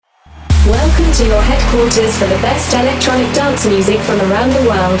Welcome to your headquarters for the best electronic dance music from around the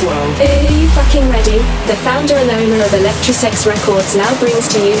world. Are you fucking ready? The founder and owner of Electrosex Records now brings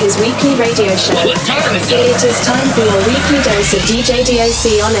to you his weekly radio show. It is time for your weekly dose of DJ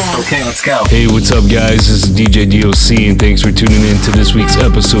DOC on air. Okay, let's go. Hey, what's up, guys? This is DJ DOC, and thanks for tuning in to this week's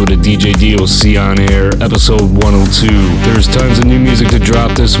episode of DJ DOC on air, episode 102. There's tons of new music to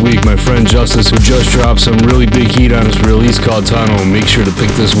drop this week. My friend Justice, who just dropped some really big heat on his release called Tunnel, make sure to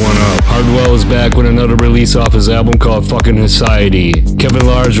pick this one up. Hardwell is back with another release off his album called Fucking Society. Kevin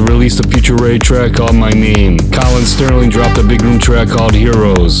Large released a Future Ray track called My Name. Colin Sterling dropped a big room track called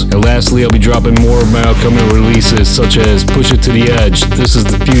Heroes. And lastly, I'll be dropping more of my upcoming releases such as Push It to the Edge, This Is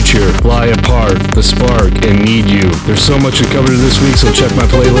the Future, Fly Apart, The Spark, and Need You. There's so much to cover this week, so check my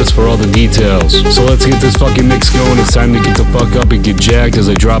playlist for all the details. So let's get this fucking mix going. It's time to get the fuck up and get jacked as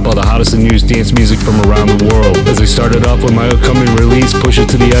I drop all the hottest and newest dance music from around the world. As I started off with my upcoming release, Push It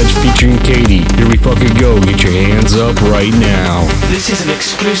to the Edge featuring Katie. Here we fucking go. Get your hands up right now. This is an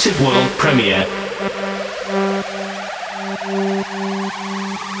exclusive world premiere.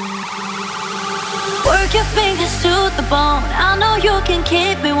 Work your fingers to the bone. I know you can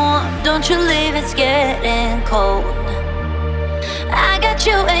keep me warm. Don't you leave, it's getting cold. I got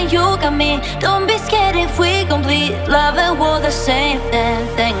you and you got me. Don't be scared if we complete love and war the same damn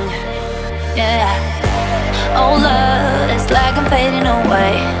thing. Yeah. Oh love, it's like I'm fading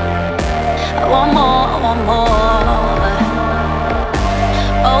away. I want more, I want more.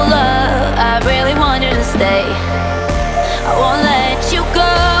 Oh love, I really want you to stay. I won't let you go.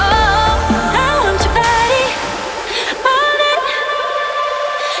 I want your body, own it.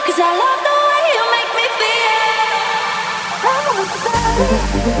 'Cause I love the way you make me feel. I want your body,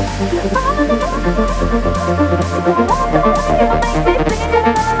 own it. I love the way you make me feel. I want your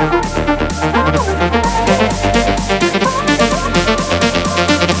body.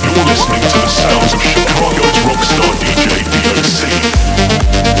 You're listening to the sounds of Chicago's rockstar DJ DOC.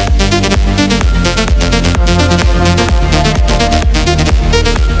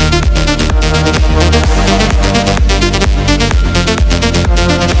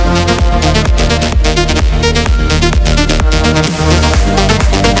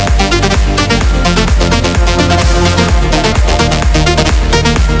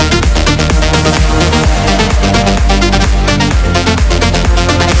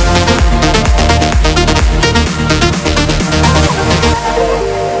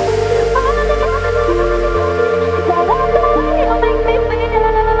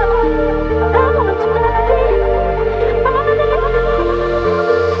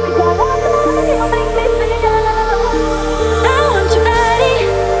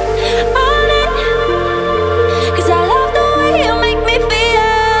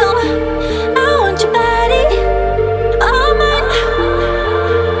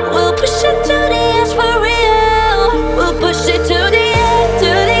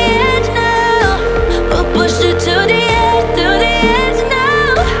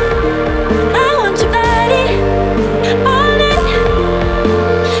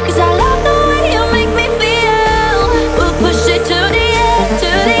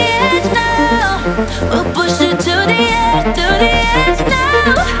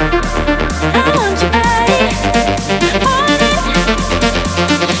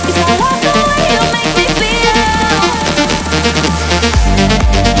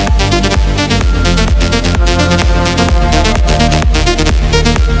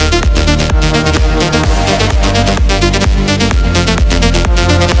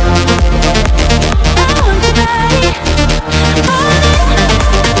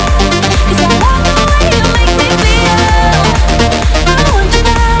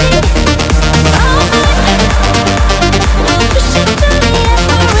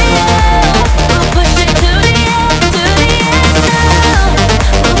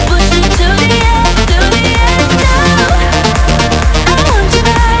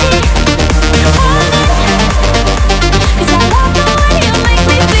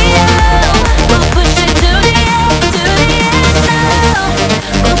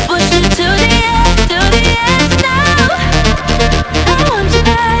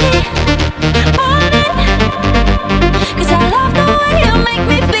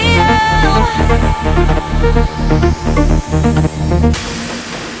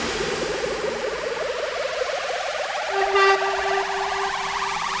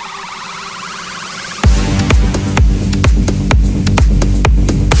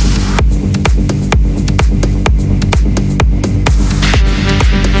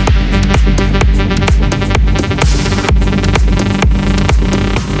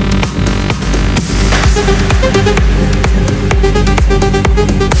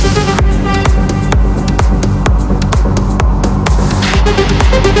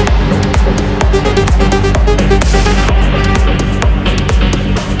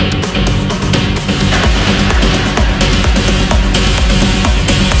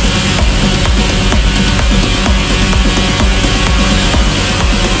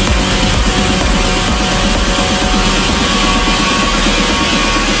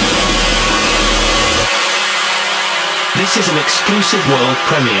 exclusive world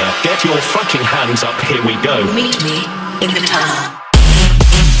premiere. Get your fucking hands up, here we go. Meet me in the tunnel.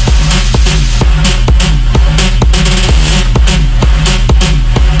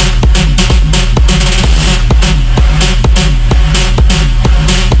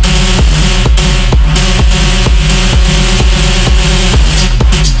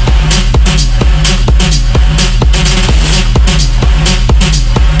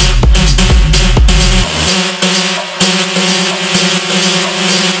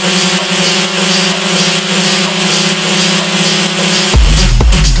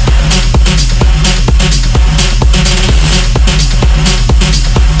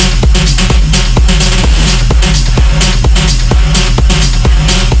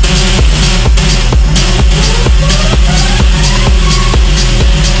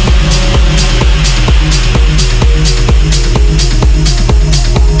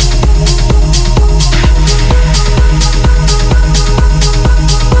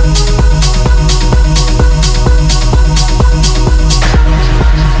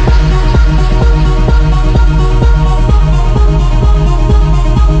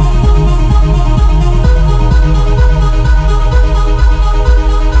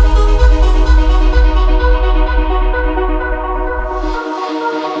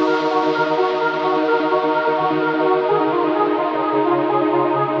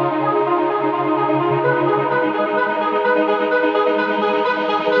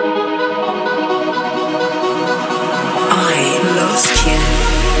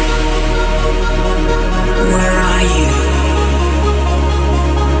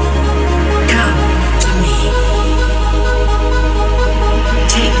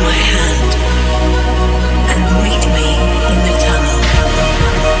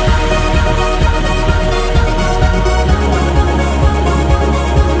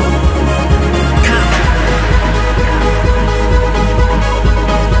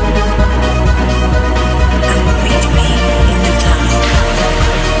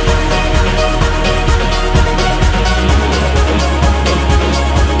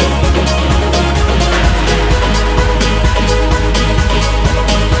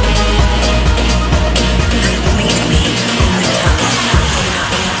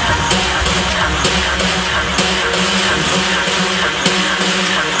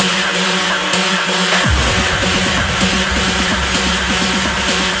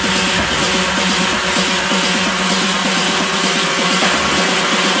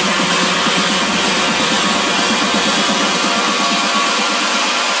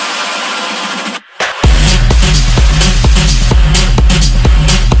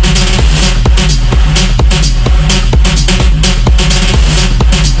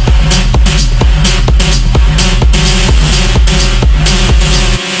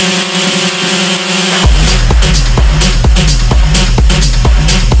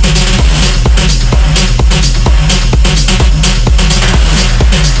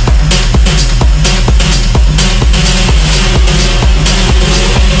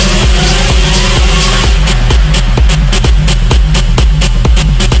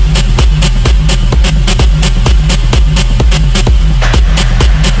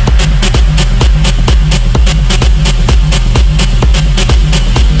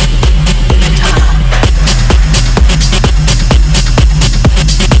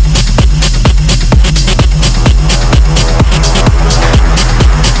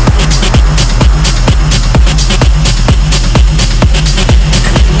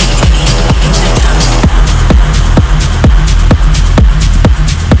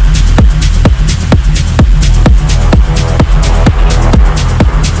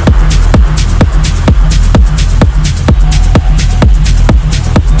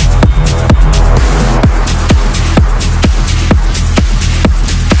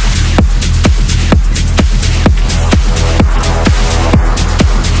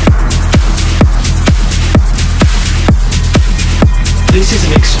 This is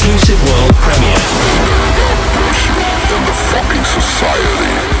an exclusive world premiere. In the fucking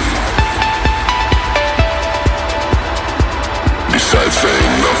society. Besides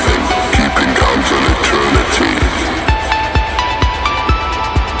saying nothing, keeping count on eternity.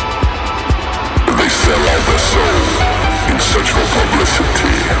 They sell out their soul in search for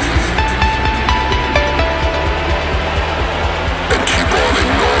publicity. And keep on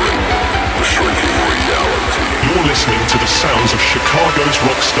ignoring the shrinking reality. You're listening to the sounds of Chicago's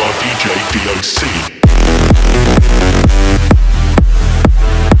rockstar DJ DOC.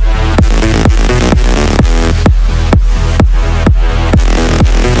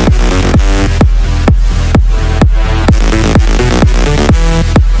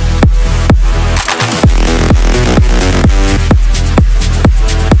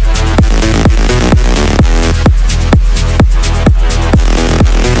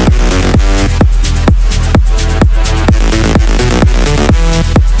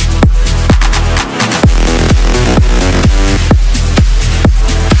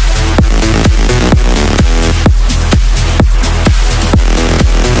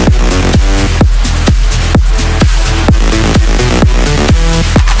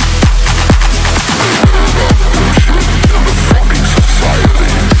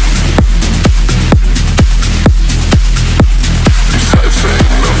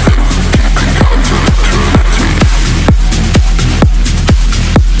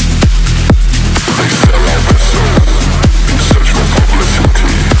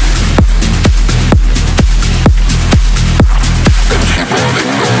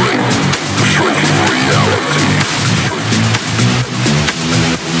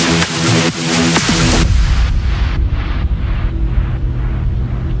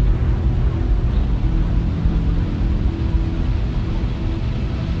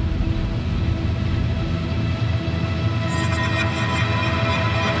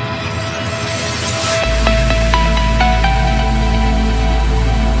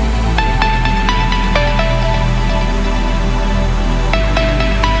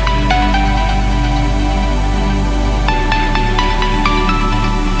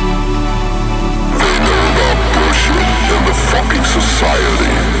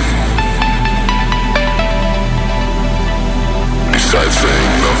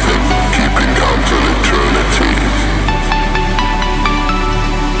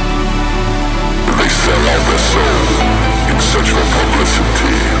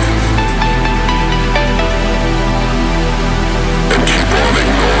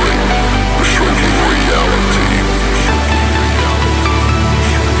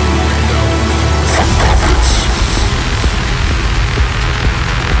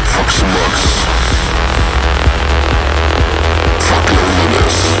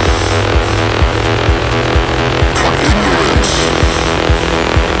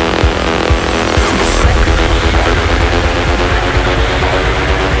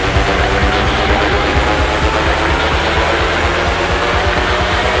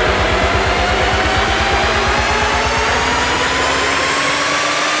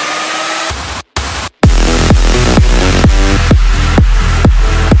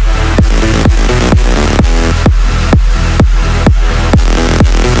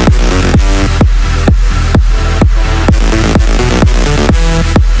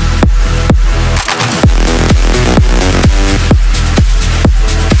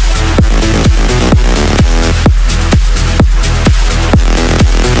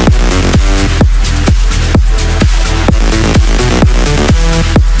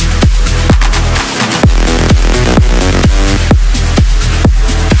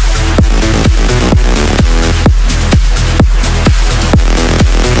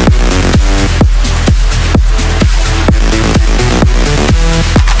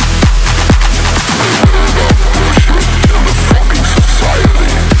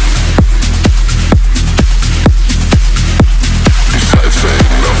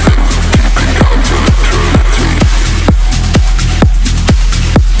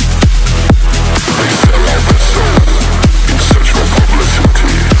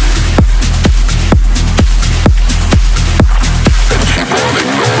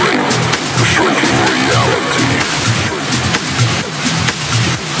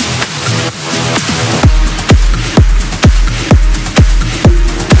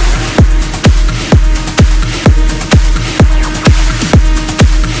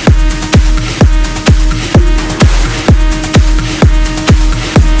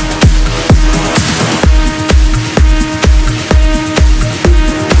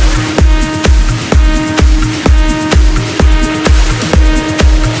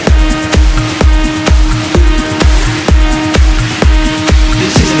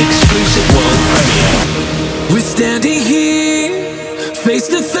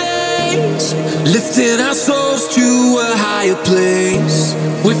 to face, lifting our souls to a higher place.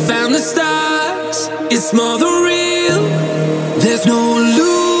 We found the stars, it's more than real. There's no illusions.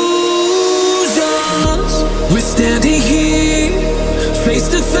 We're standing here, face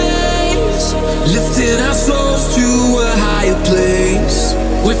to face, lifting our souls to a higher place.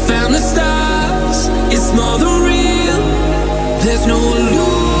 We found the stars, it's more than real. There's no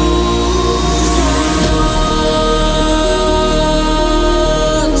illusions.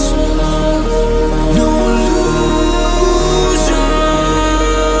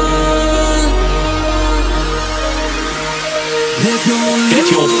 Get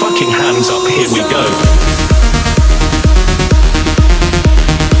your fucking hands up, here we go.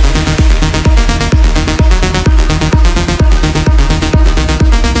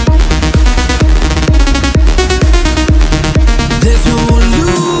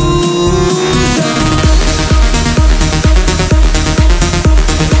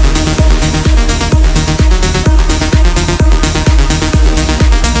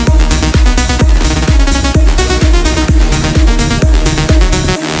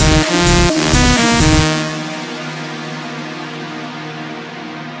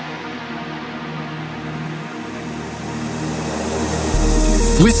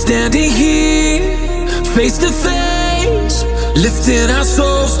 We're standing here, face to face, lifting our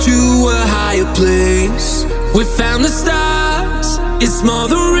souls to a higher place. We found the stars, it's more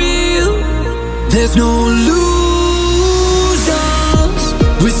than real. There's no illusions.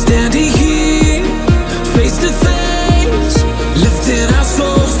 We're standing here, face to face, lifting our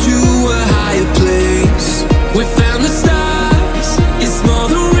souls to a higher place. We found the stars, it's more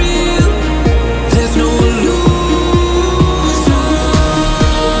than real. There's no illusions.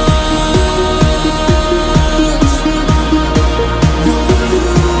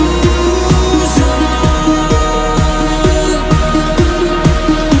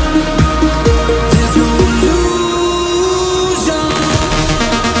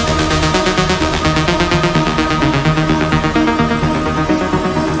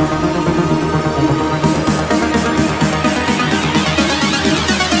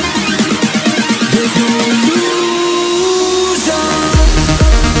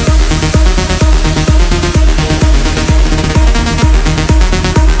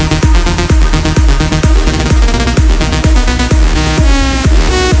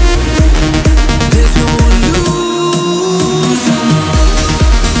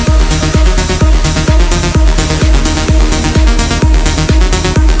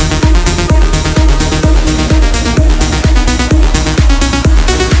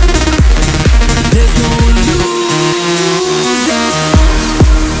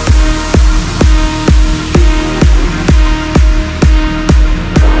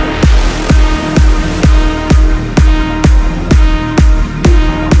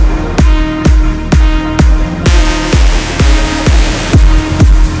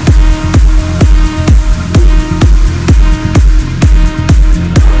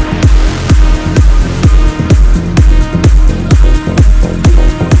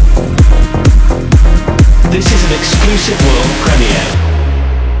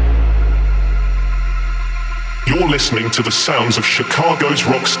 Listening to the sounds of Chicago's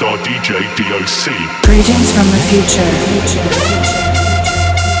rockstar DJ DOC. Greetings from the future.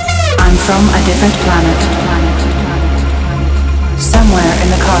 I'm from a different planet. Somewhere in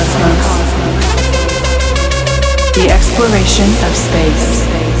the cosmos. The exploration of space.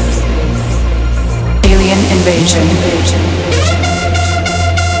 Alien invasion.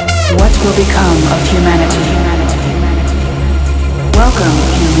 What will become of humanity? Welcome,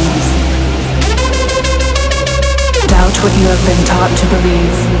 humans. Doubt what you have been taught to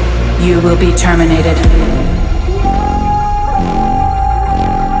believe. You will be terminated.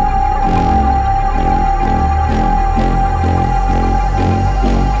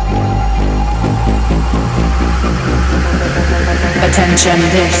 Attention,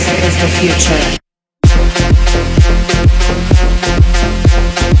 this is the future.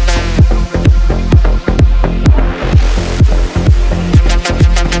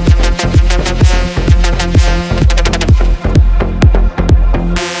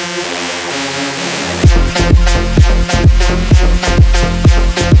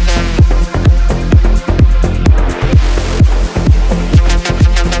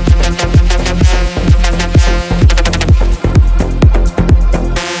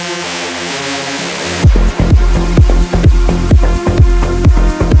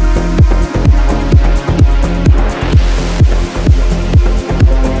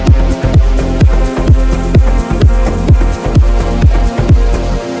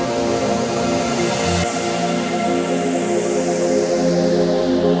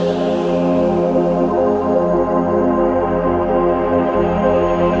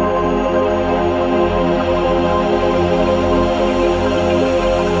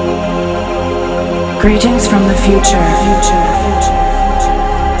 Greetings from the future.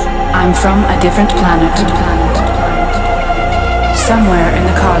 I'm from a different planet. Somewhere in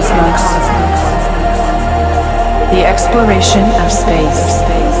the cosmos. The exploration of space.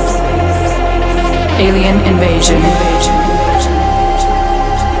 Alien invasion.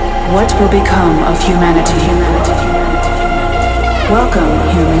 What will become of humanity? Welcome,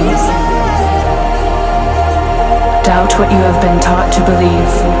 humans. Doubt what you have been taught to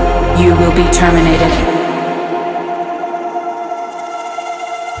believe. You will be terminated.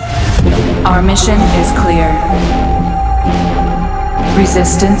 Our mission is clear.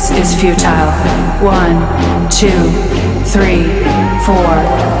 Resistance is futile. 1, 2, 3, 4,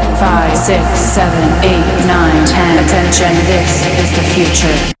 5, 6, 7, 8, 9, 10. Attention, this is the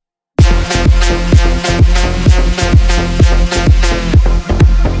future.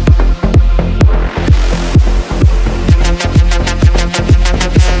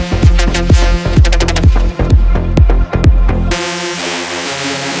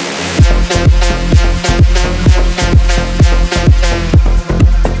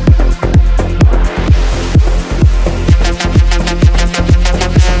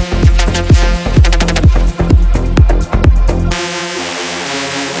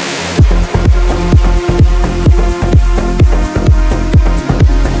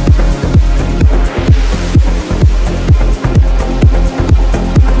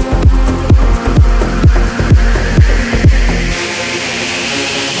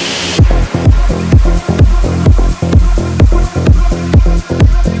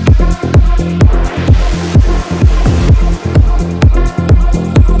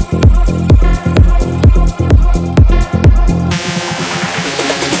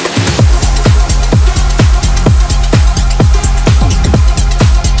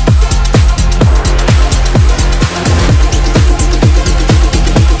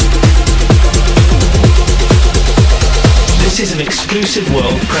 Exclusive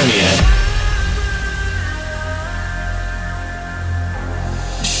world premiere.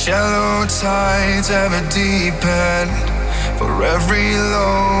 Shallow tides have a deep end. For every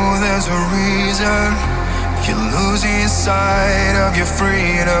low there's a reason. You're losing sight of your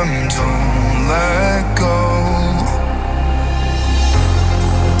freedom. Don't let go.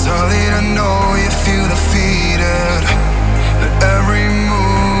 Darling, I know you feel defeated, but every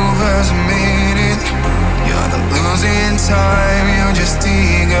move has a meaning. You're not losing time, you're just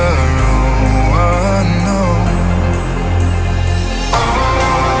eager. Oh, no.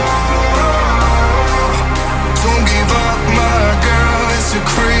 Don't give up, my girl, it's a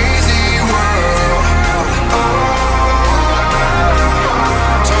crazy world.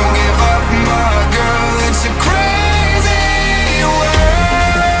 Don't give up, my girl, it's a crazy world.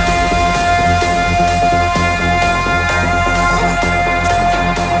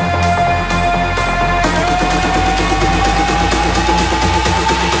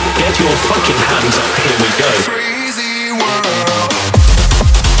 Get your fucking hands up, here we go. Crazy world.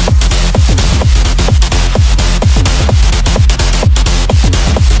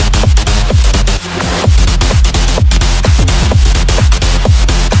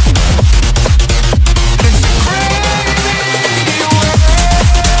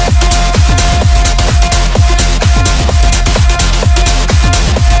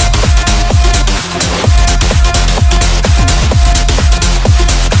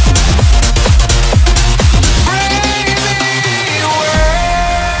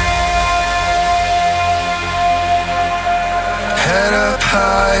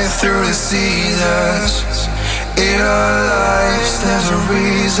 Through the seasons, in our lives there's a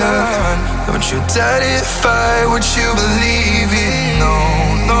reason. Don't you identify what you believe in. No,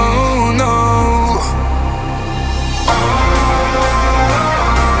 no, no.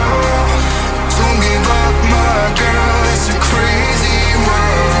 Don't give up, my girl, it's a crazy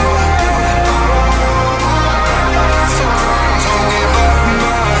world. Don't give up,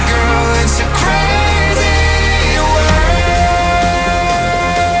 my girl, it's a crazy world.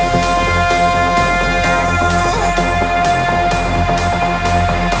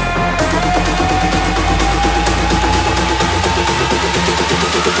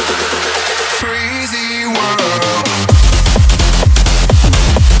 Crazy world.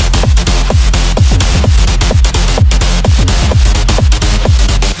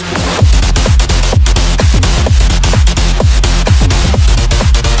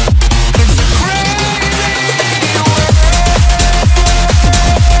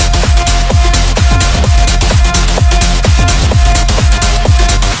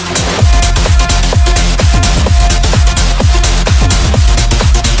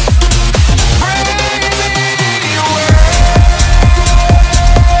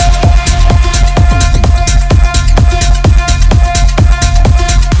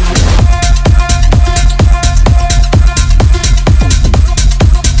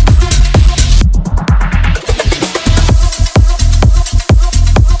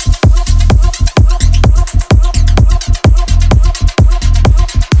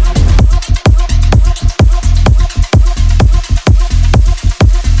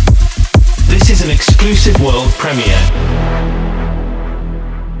 premiere.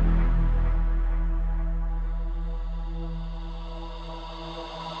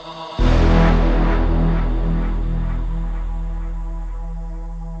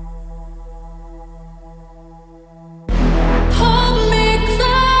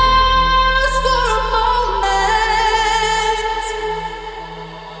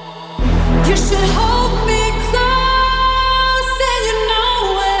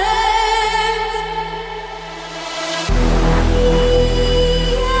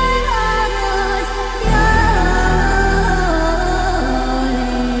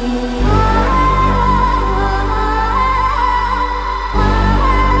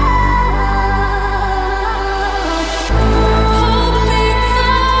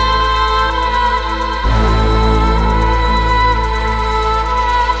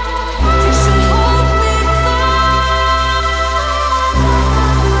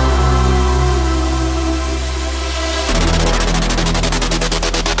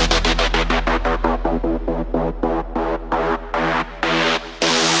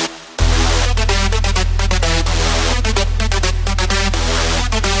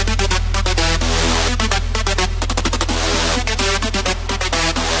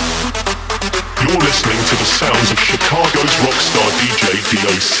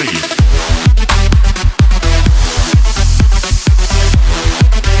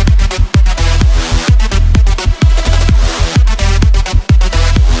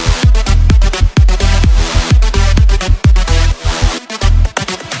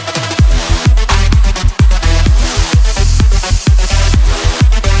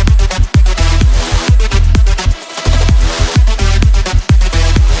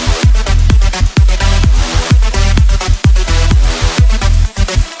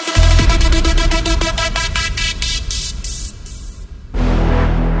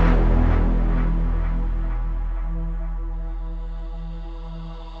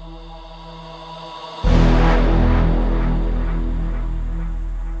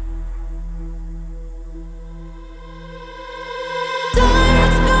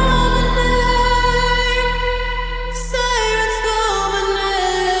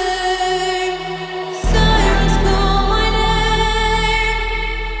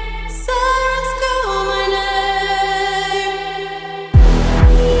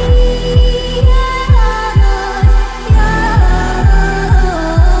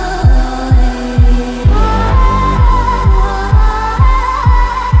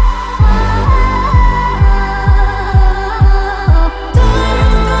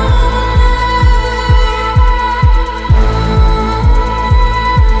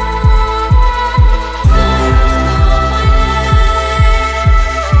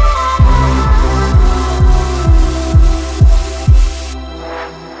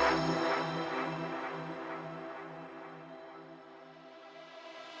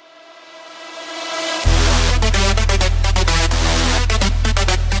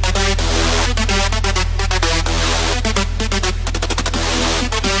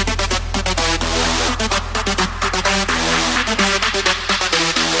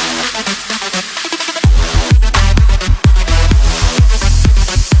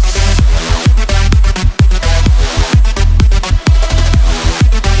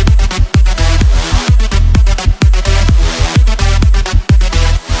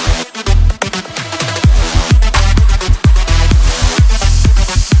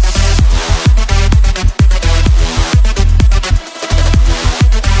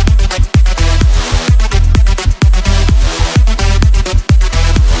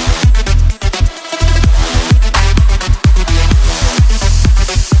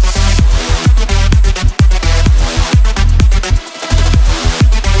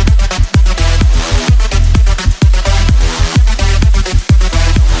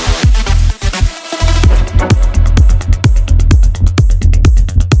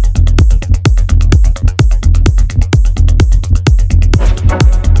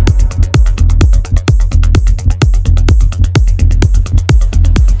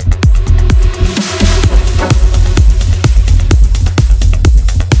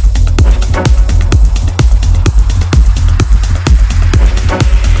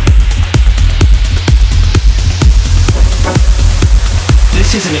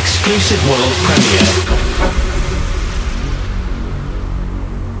 exclusive world premiere.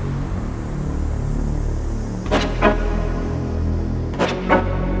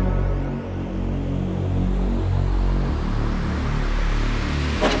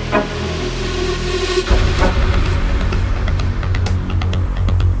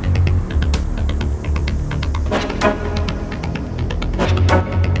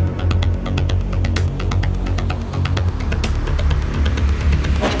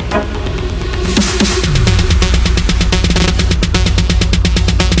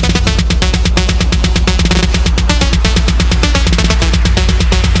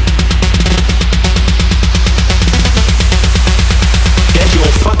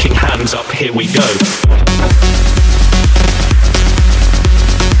 go.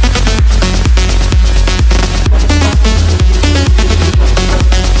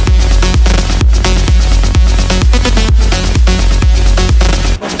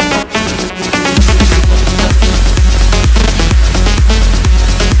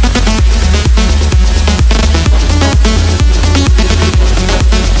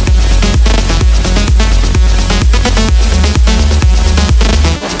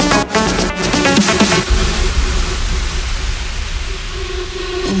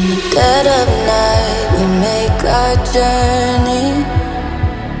 Dead of night, we make our journey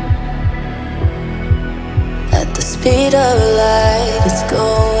at the speed of light. It's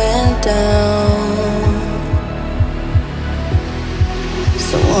going down.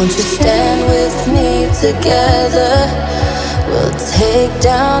 So won't you stand with me together? We'll take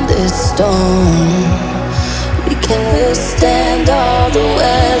down this storm. We can withstand all the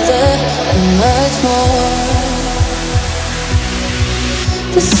weather and much more.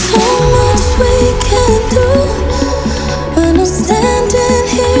 There's so much we can do when I'm standing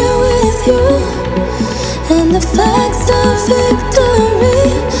here with you, and the flags of victory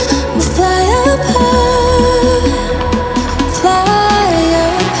will fly up high, fly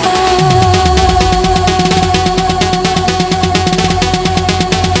up high.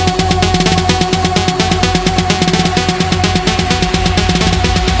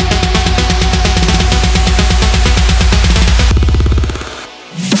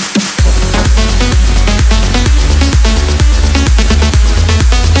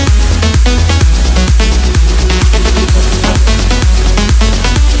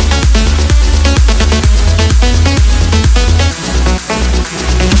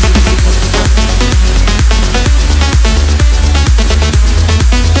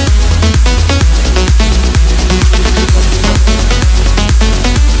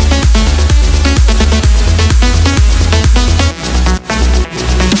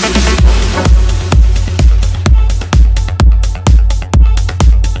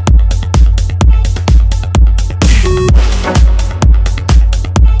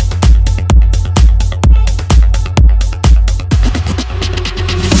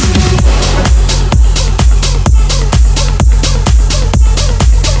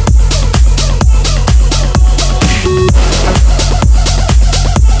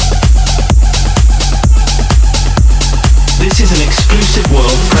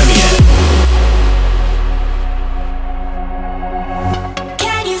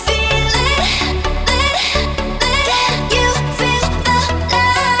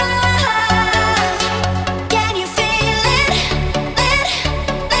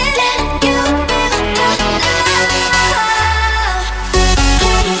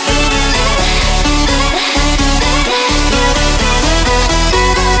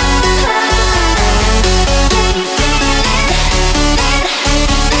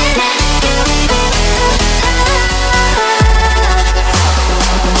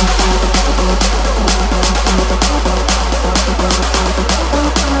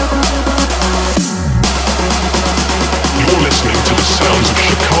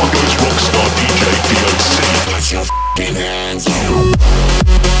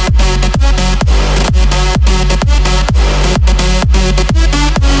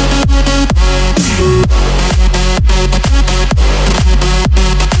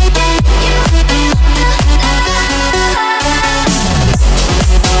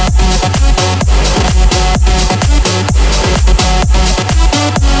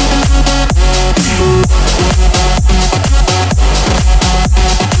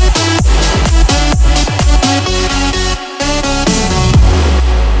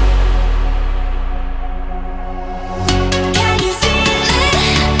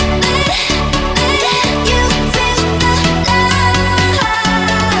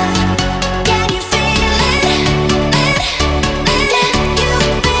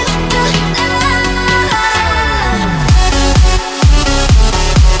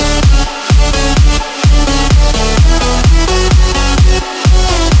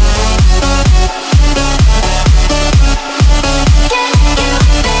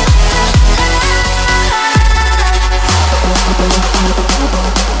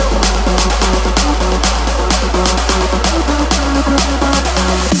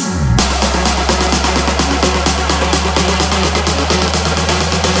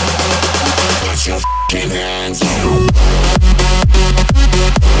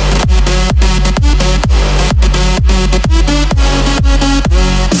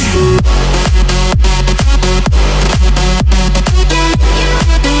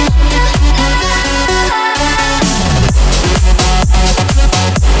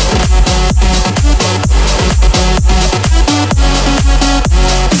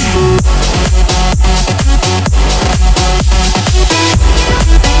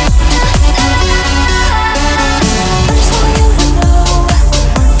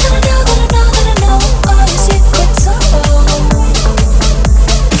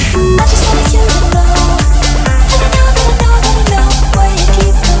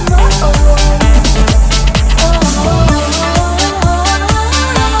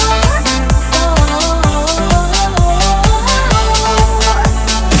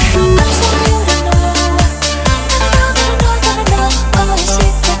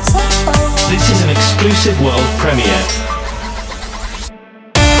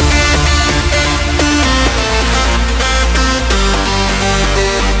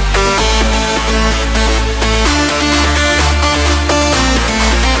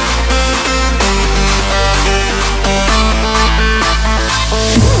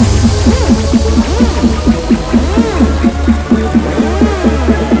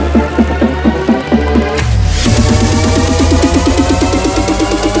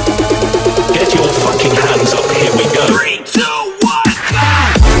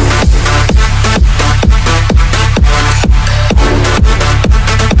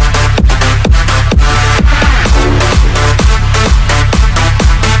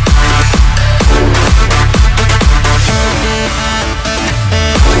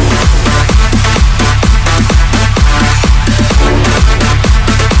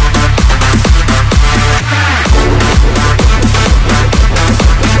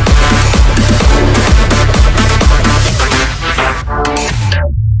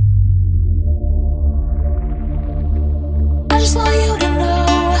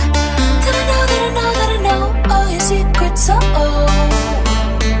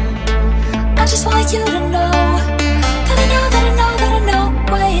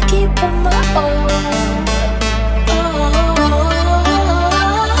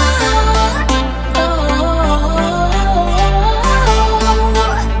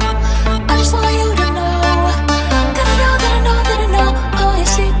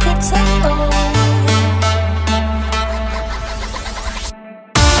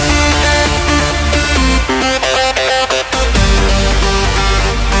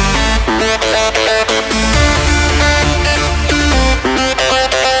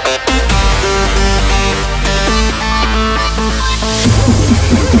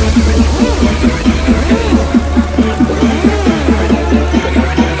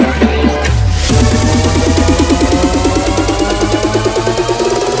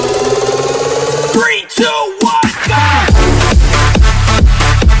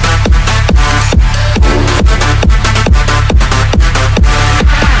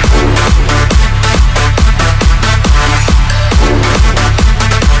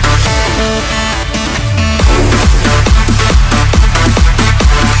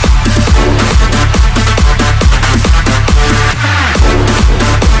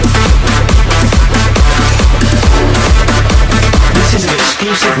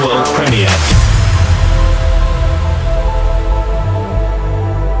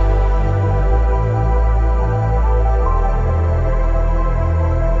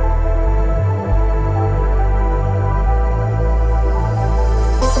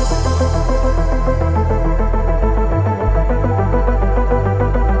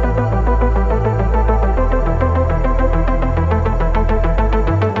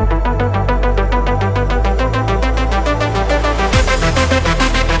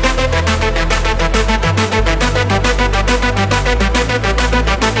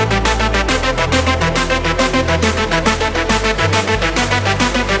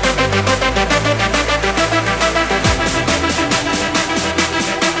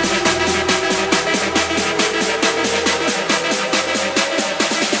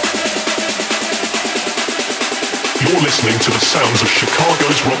 listening to the sounds of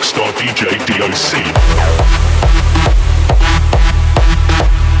Chicago's rockstar DJ DOC.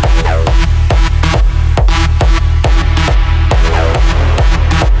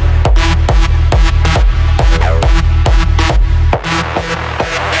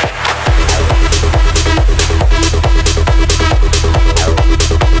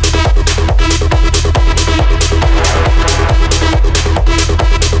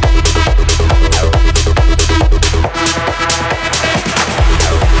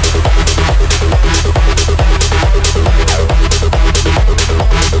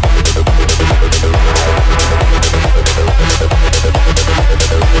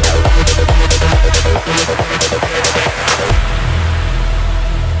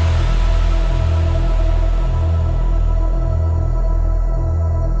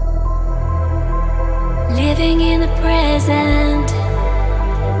 Living in the present,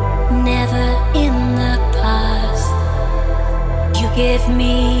 never in the past. You give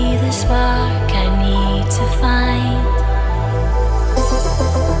me the spark I need to find.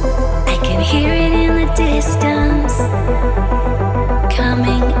 I can hear it in the distance,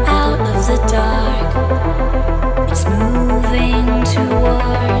 coming out of the dark. It's moving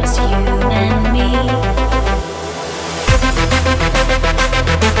towards you and me.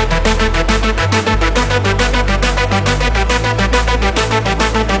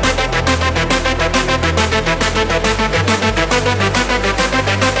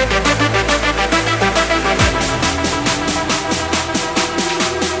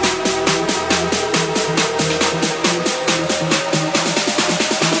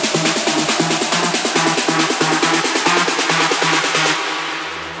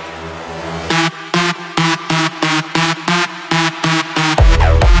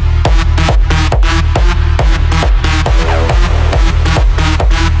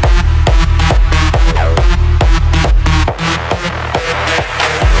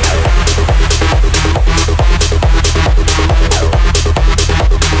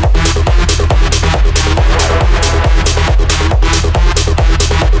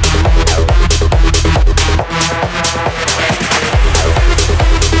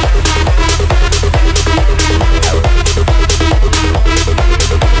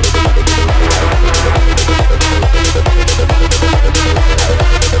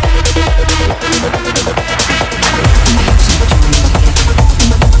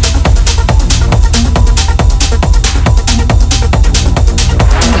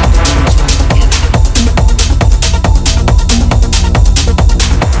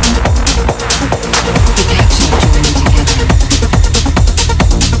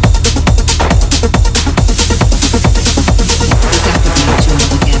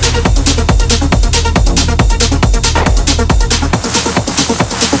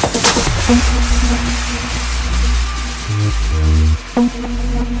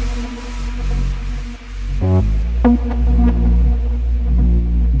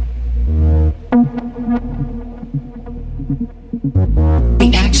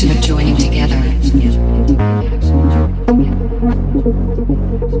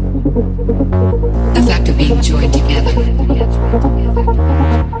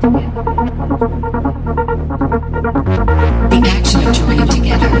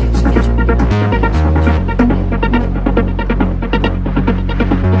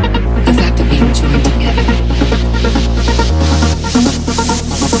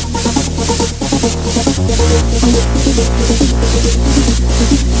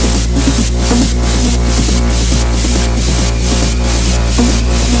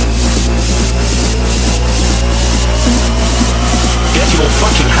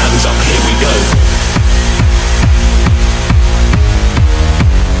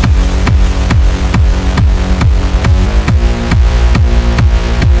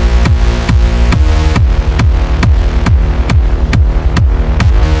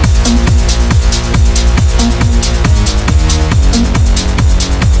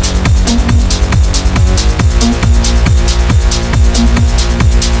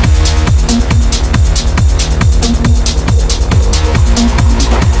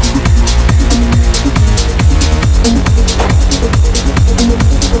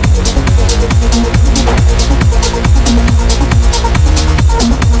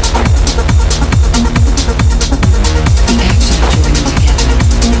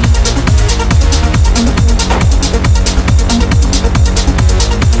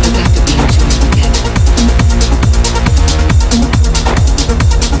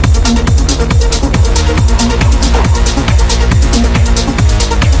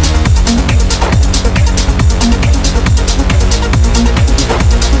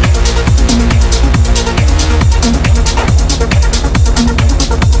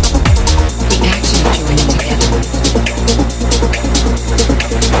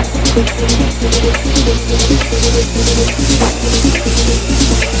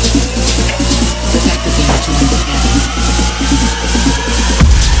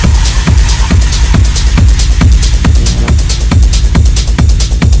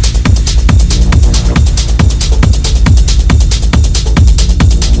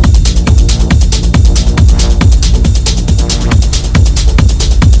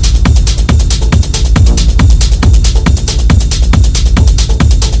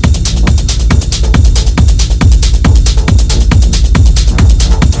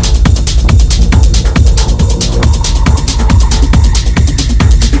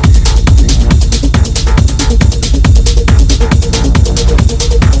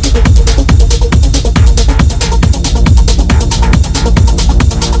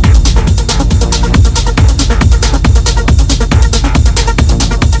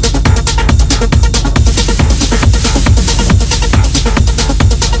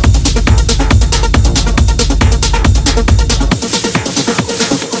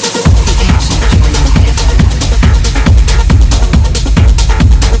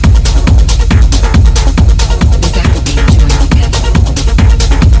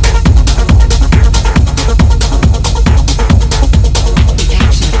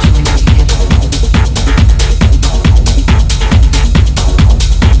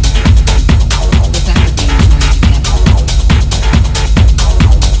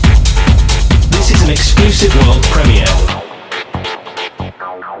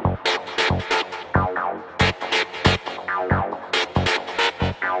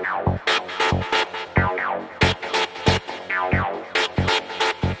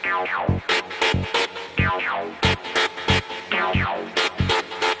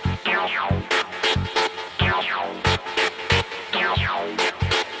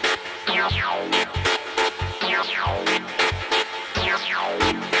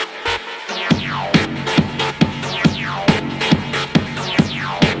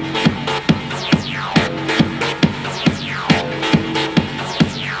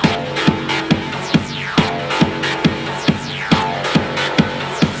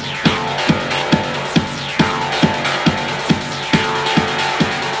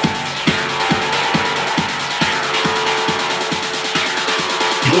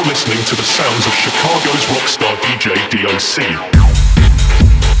 listening to the sounds of Chicago's rockstar DJ DOC.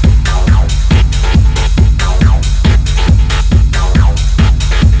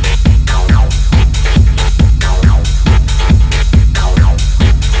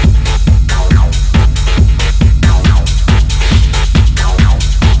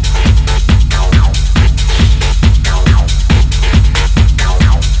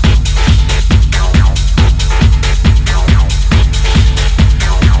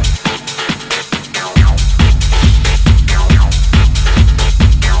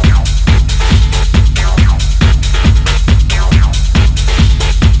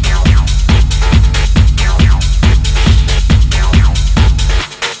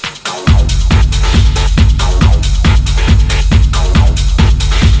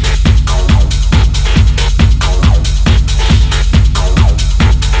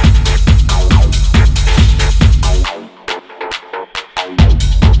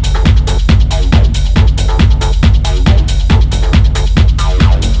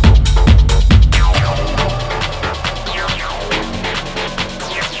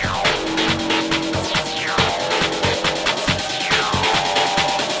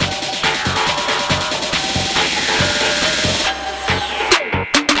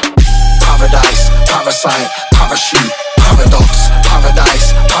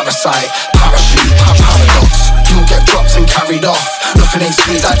 parasite, parachute, paradox. You'll get dropped and carried off. Nothing ain't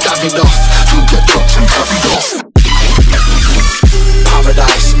sweet like Davidoff. You'll get dropped and carried off.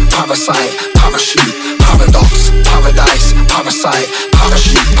 Paradise, parasite, parachute, paradox. Paradise, parasite,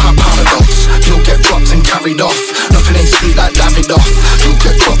 parachute, paradox. You'll get dropped and carried off. Nothing ain't sweet like Davidoff. You'll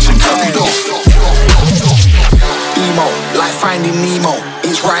get dropped and carried off. Emo, like Finding Nemo.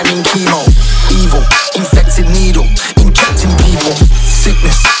 It's rhyming chemo. Evil, infected needle, injecting people.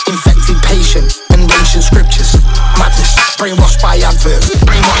 Sickness, infected patient, and ancient scriptures. Madness, brainwashed by adverts,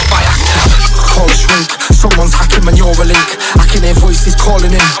 brainwashed by actors. Call a shrink, someone's hacking my Neuralink. I can hear voices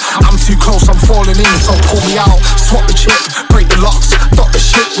calling in. I'm too close, I'm falling in. So pull me out, swap the chip, break the locks, dot the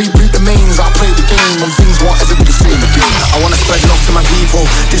shit, reboot the mains. I play the game when things won't ever be the same again. I wanna spread love to my people,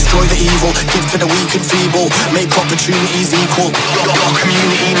 destroy the evil, give to the weak and feeble, make opportunities equal. Your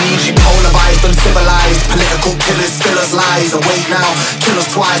community needs you polarized, uncivilized. Political killers, spill us lies. Awake now, kill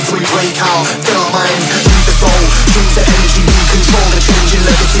us twice till we break out. Fill our minds, use the soul, use the energy, we control the changing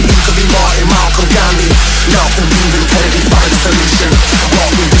legacy. You could be Martin, Malcolm, Gandhi, Nelson, Beaver, Kennedy, find a solution. What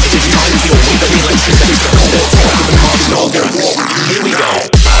we do is you don't feel with the electricity. Here we go.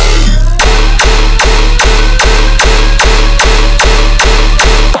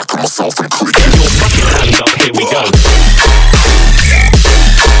 Back on myself and click. Get your fucking hands up, here we go.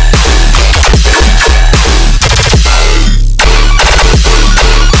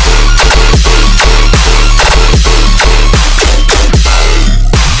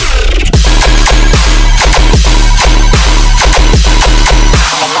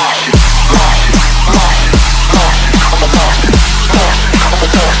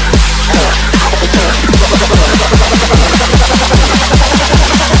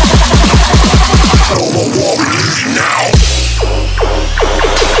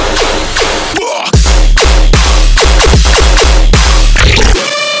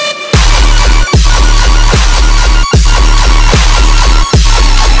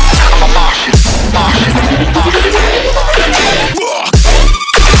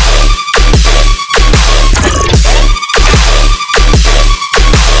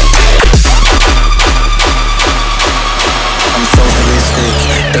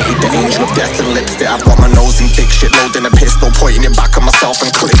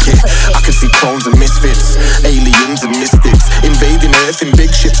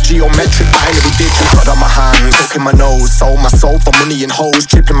 My nose, sold my soul for money and hoes,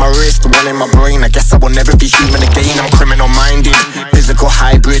 tripping my wrist, one in my brain. I guess I will never be human again. I'm criminal minded, physical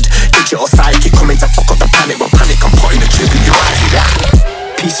hybrid, digital psychic, coming to fuck up the planet. But panic, I'm putting a chip in your eye.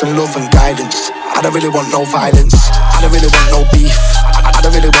 Peace and love and guidance. I don't really want no violence. I don't really want no beef. I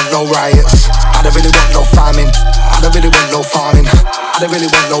don't really want no riots. I don't really want no famine. I don't really want no farming. I don't really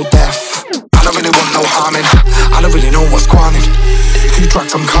want no death. I don't really want no harming. I don't really know what's going on. 2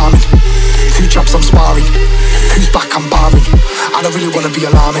 tracks I'm calming, 2 chops I'm sparring. Who's back, I'm barring. I don't really wanna be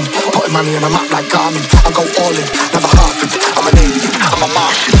alarming. Putting money on a map like Garmin. I go all in, never half it. I'm an alien, I'm a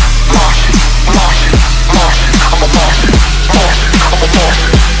Martian. Martian, Martian, Martian. I'm a Martian, Martian. I'm a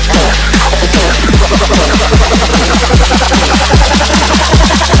Martian, Martian.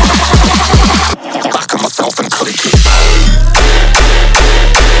 Back on myself and click it.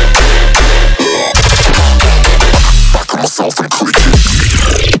 Back on myself and click it.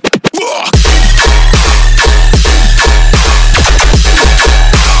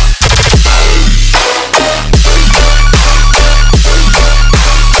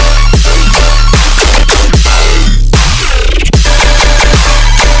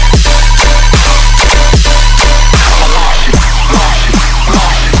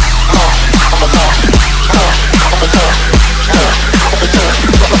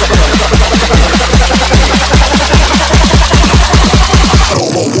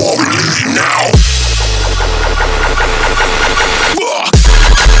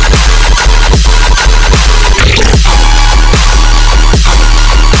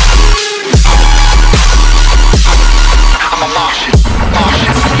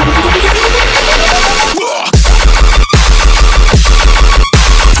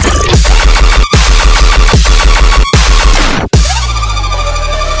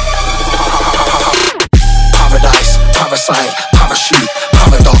 Parachute,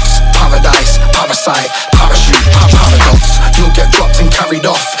 paradox, paradise, parasite, parachute, paradox. You'll get dropped and carried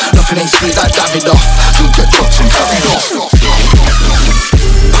off. Nothing ain't sweet like Davidoff. You'll get dropped and carried off.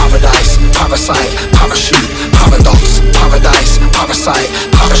 Paradise, parasite, parachute, paradox, paradise, parasite,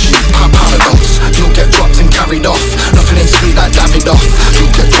 parachute, paradox. You'll get dropped and carried off. Nothing ain't sweet like Davidoff.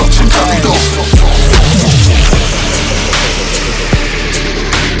 You'll get dropped and carried off.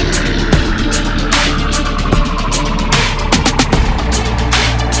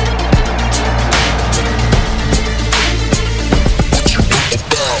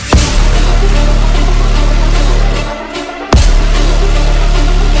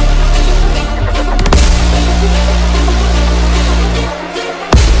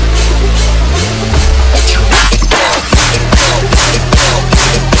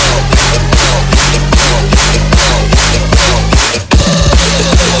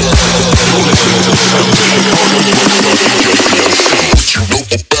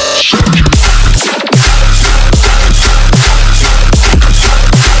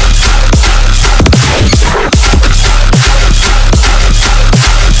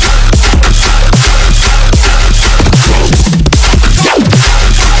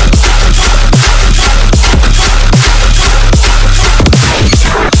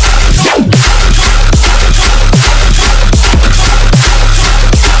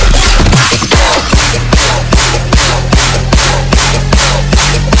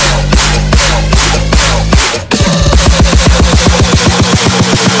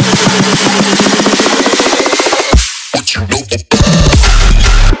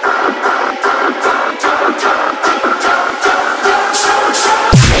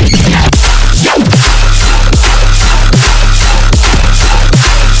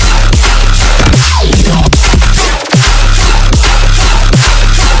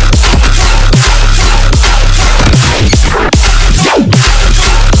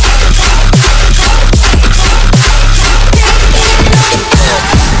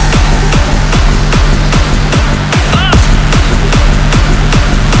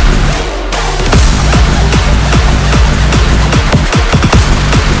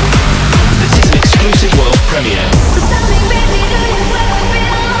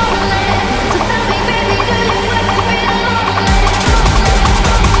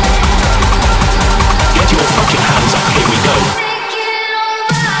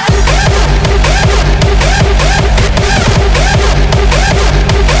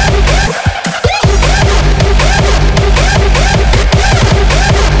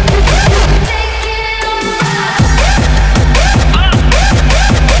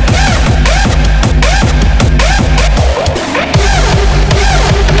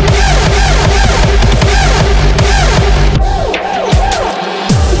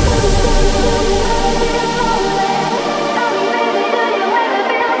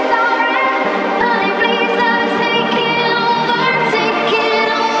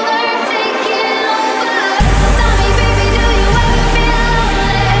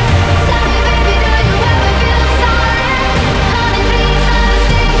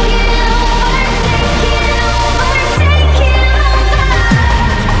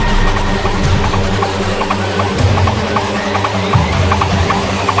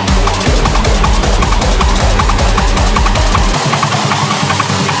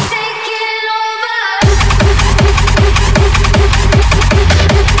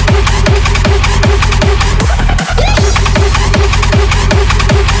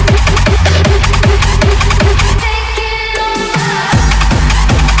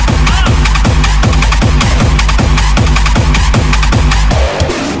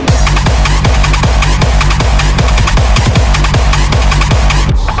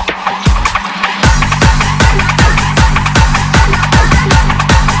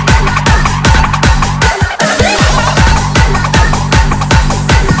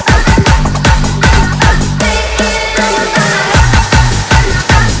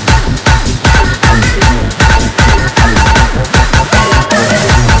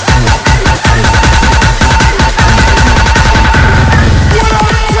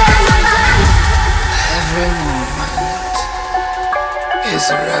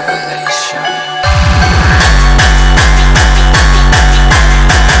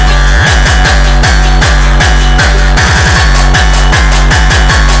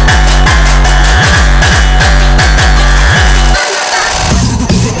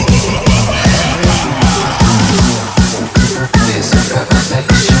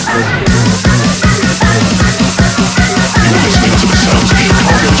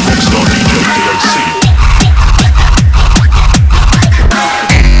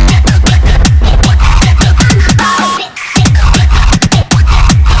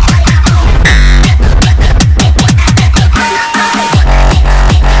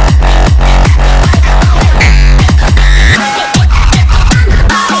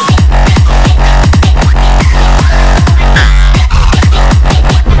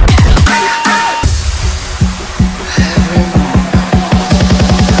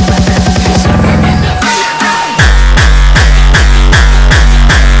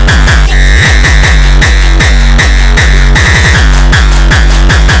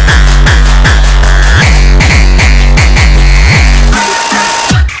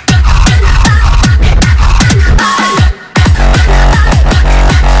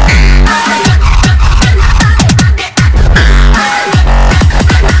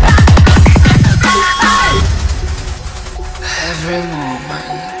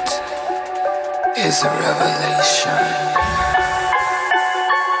 is a revelation.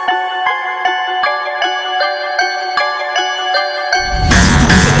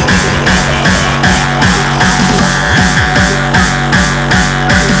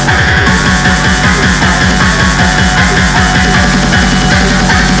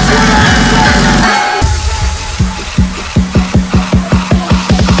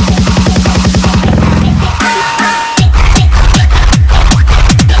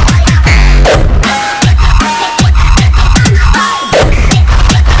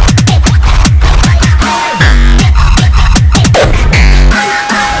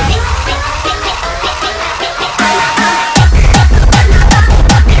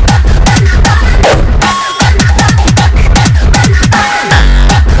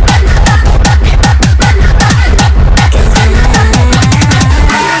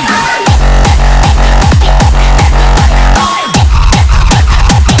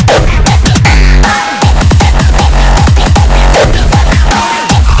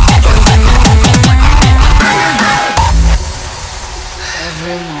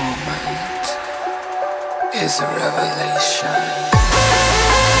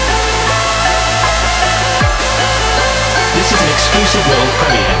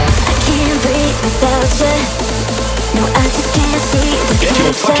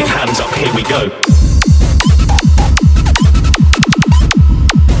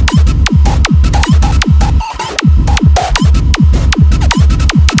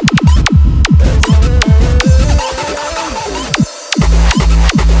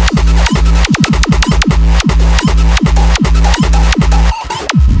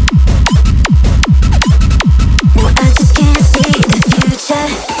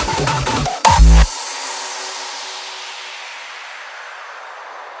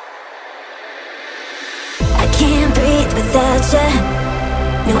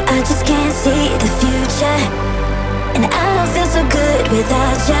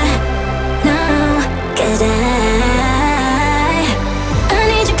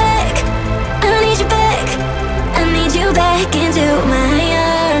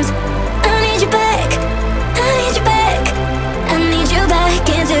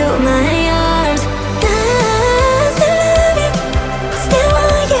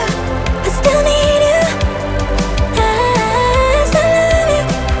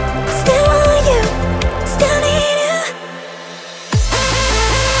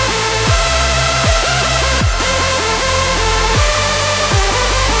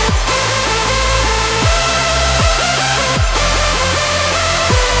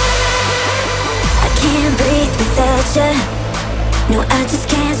 No, I just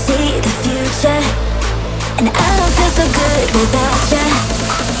can't see the future, and I don't feel so good without you.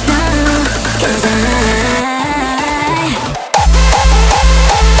 No, 'cause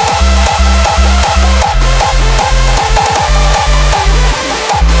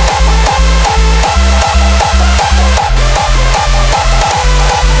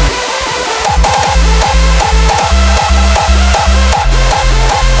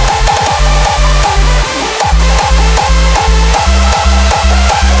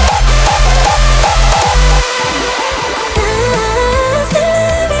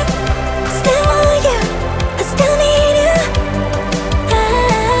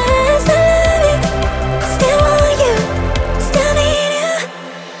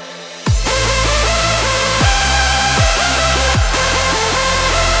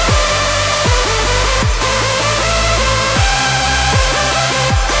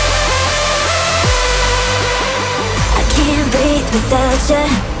without you.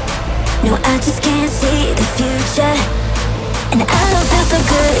 No, I just can't see the future, and I don't feel so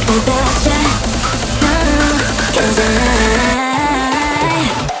good